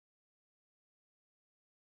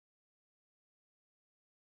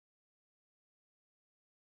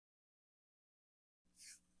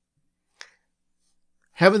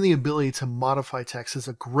Having the ability to modify text is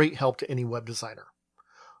a great help to any web designer.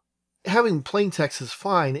 Having plain text is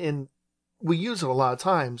fine, and we use it a lot of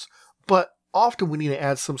times, but often we need to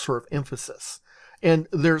add some sort of emphasis. And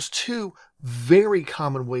there's two very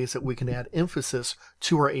common ways that we can add emphasis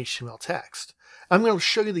to our HTML text. I'm going to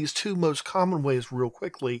show you these two most common ways real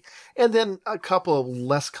quickly, and then a couple of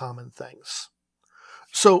less common things.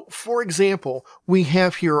 So, for example, we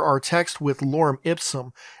have here our text with lorem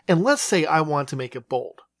ipsum, and let's say I want to make it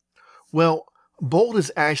bold. Well, bold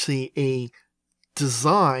is actually a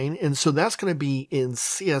design, and so that's going to be in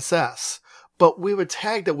CSS, but we have a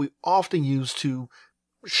tag that we often use to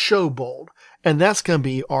show bold, and that's going to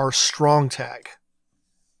be our strong tag.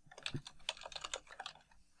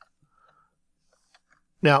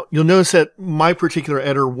 Now, you'll notice that my particular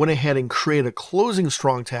editor went ahead and created a closing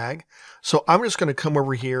strong tag, so I'm just going to come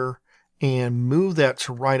over here and move that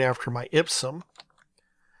to right after my ipsum,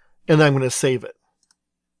 and then I'm going to save it.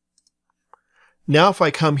 Now if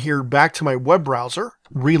I come here back to my web browser,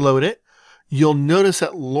 reload it, you'll notice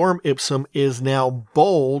that lorem ipsum is now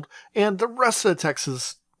bold, and the rest of the text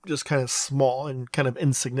is just kind of small and kind of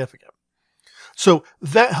insignificant. So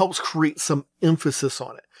that helps create some emphasis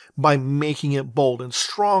on it by making it bold, and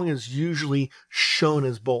strong is usually shown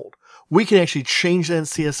as bold. We can actually change that in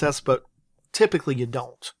CSS, but typically you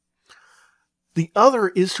don't. The other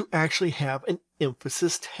is to actually have an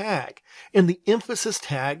emphasis tag, and the emphasis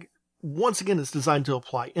tag once again is designed to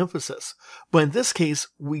apply emphasis, but in this case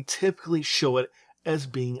we typically show it as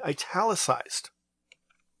being italicized.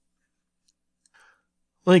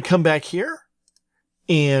 Let me come back here,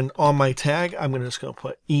 and on my tag I'm just going to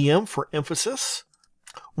put EM for emphasis.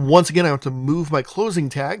 Once again I have to move my closing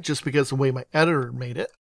tag just because of the way my editor made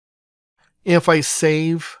it. And if I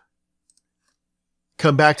save,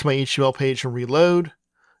 come back to my HTML page and reload,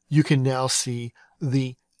 you can now see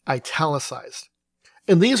the italicized.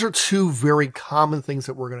 And these are two very common things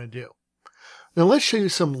that we're going to do. Now let's show you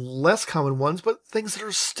some less common ones, but things that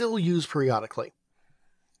are still used periodically.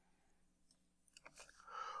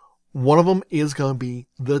 One of them is going to be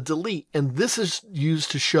the delete, and this is used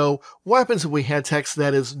to show what happens if we had text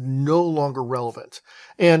that is no longer relevant.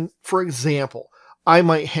 And for example, I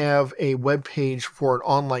might have a web page for an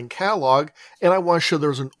online catalog, and I want to show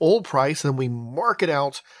there's an old price, and we mark it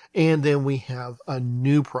out, and then we have a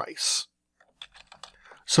new price.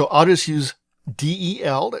 So I'll just use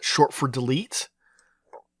DEL, that's short for delete.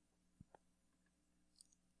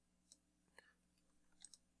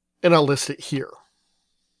 And I'll list it here.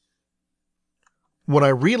 When I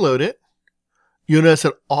reload it, you'll notice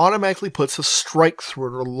it automatically puts a strike through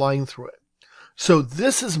it or a line through it. So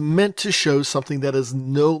this is meant to show something that is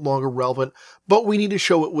no longer relevant, but we need to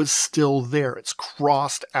show it was still there. It's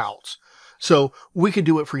crossed out. So we could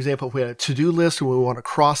do it, for example, if we had a to-do list and we want to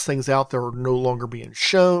cross things out that are no longer being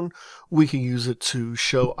shown. We can use it to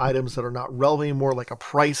show items that are not relevant anymore, like a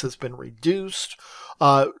price has been reduced.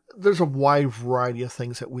 There's a wide variety of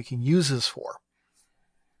things that we can use this for.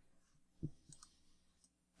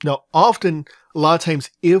 Now, often, a lot of times,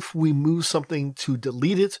 if we move something to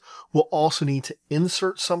delete it, we'll also need to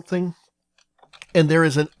insert something. And there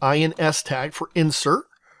is an INS tag for insert.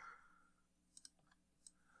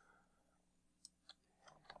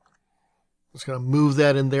 Just going to move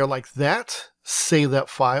that in there like that, save that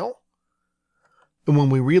file. And when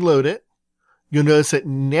we reload it, you'll notice that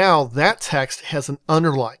now that text has an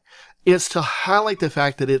underline. It's to highlight the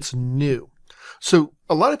fact that it's new. So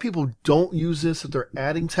a lot of people don't use this if they're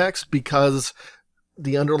adding text because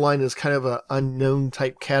the underline is kind of an unknown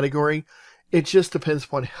type category. It just depends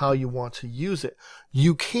upon how you want to use it.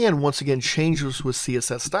 You can, once again, change this with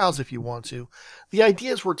CSS styles if you want to. The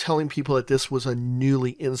idea is we're telling people that this was a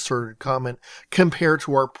newly inserted comment compared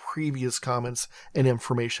to our previous comments and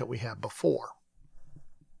information that we had before.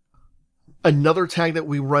 Another tag that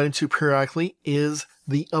we run into periodically is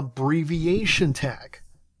the abbreviation tag.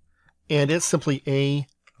 And it's simply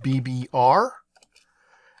abbr.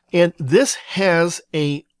 And this has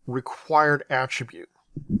a required attribute.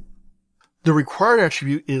 The required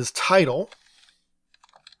attribute is title.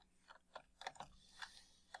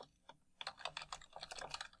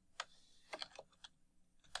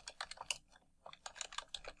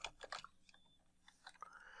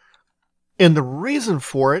 And the reason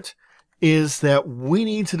for it is that we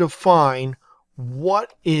need to define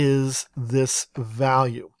what is this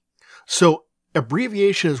value. So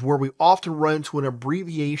abbreviation is where we often run into an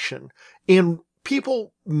abbreviation, and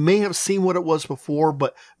people may have seen what it was before,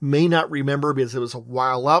 but may not remember because it was a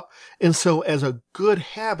while up. And so as a good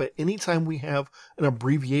habit, anytime we have an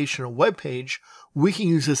abbreviation on a web page, we can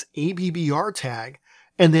use this abbr tag,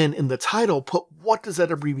 and then in the title, put what does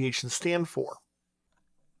that abbreviation stand for.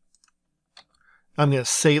 I'm going to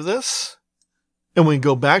save this. And when we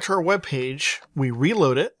go back to our web page, we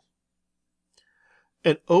reload it.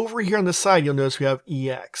 And over here on the side, you'll notice we have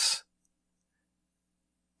EX.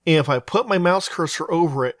 And if I put my mouse cursor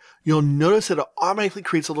over it, you'll notice that it automatically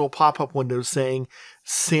creates a little pop-up window saying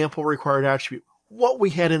sample required attribute, what we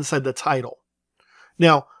had inside the title.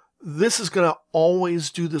 Now, this is going to always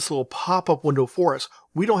do this little pop-up window for us.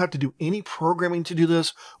 We don't have to do any programming to do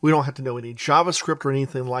this. We don't have to know any JavaScript or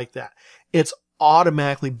anything like that. It's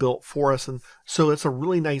automatically built for us, and so it's a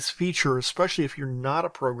really nice feature, especially if you're not a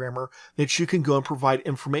programmer, that you can go and provide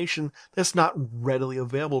information that's not readily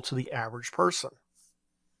available to the average person.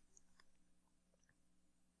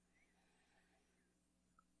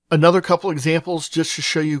 Another couple examples just to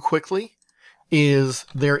show you quickly is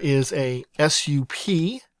there is a SUP,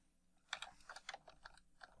 and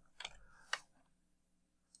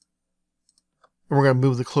we're going to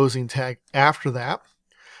move the closing tag after that.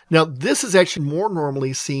 Now, this is actually more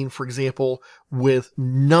normally seen, for example, with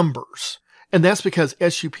numbers. And that's because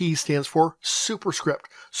SUP stands for superscript.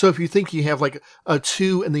 So if you think you have like a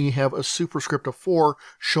 2 and then you have a superscript of 4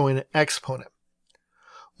 showing an exponent.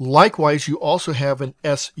 Likewise, you also have an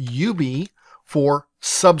SUB for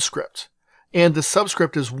subscript. And the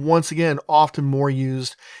subscript is once again often more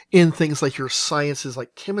used in things like your sciences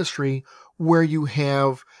like chemistry, where you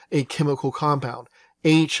have a chemical compound,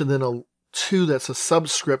 H and then a 2 that's a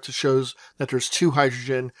subscript that shows that there's 2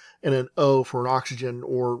 hydrogen, and an O for an oxygen,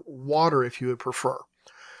 or water if you would prefer.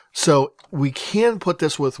 So we can put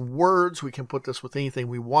this with words, we can put this with anything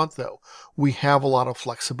we want though. We have a lot of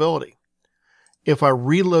flexibility. If I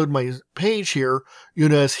reload my page here, you'll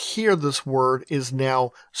notice here this word is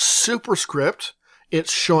now superscript.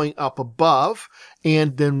 It's showing up above,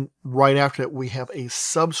 and then right after it we have a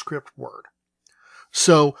subscript word.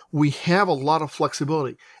 So we have a lot of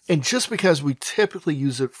flexibility. And just because we typically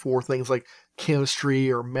use it for things like chemistry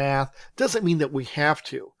or math doesn't mean that we have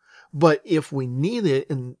to. But if we need it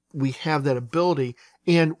and we have that ability,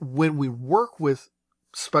 and when we work with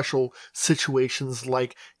special situations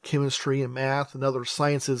like chemistry and math and other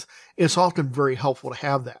sciences, it's often very helpful to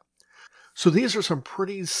have that. So these are some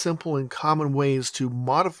pretty simple and common ways to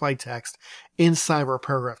modify text inside of our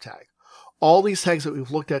paragraph tag. All these tags that we've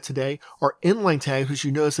looked at today are inline tags, which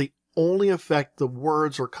you notice they only affect the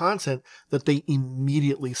words or content that they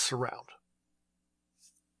immediately surround.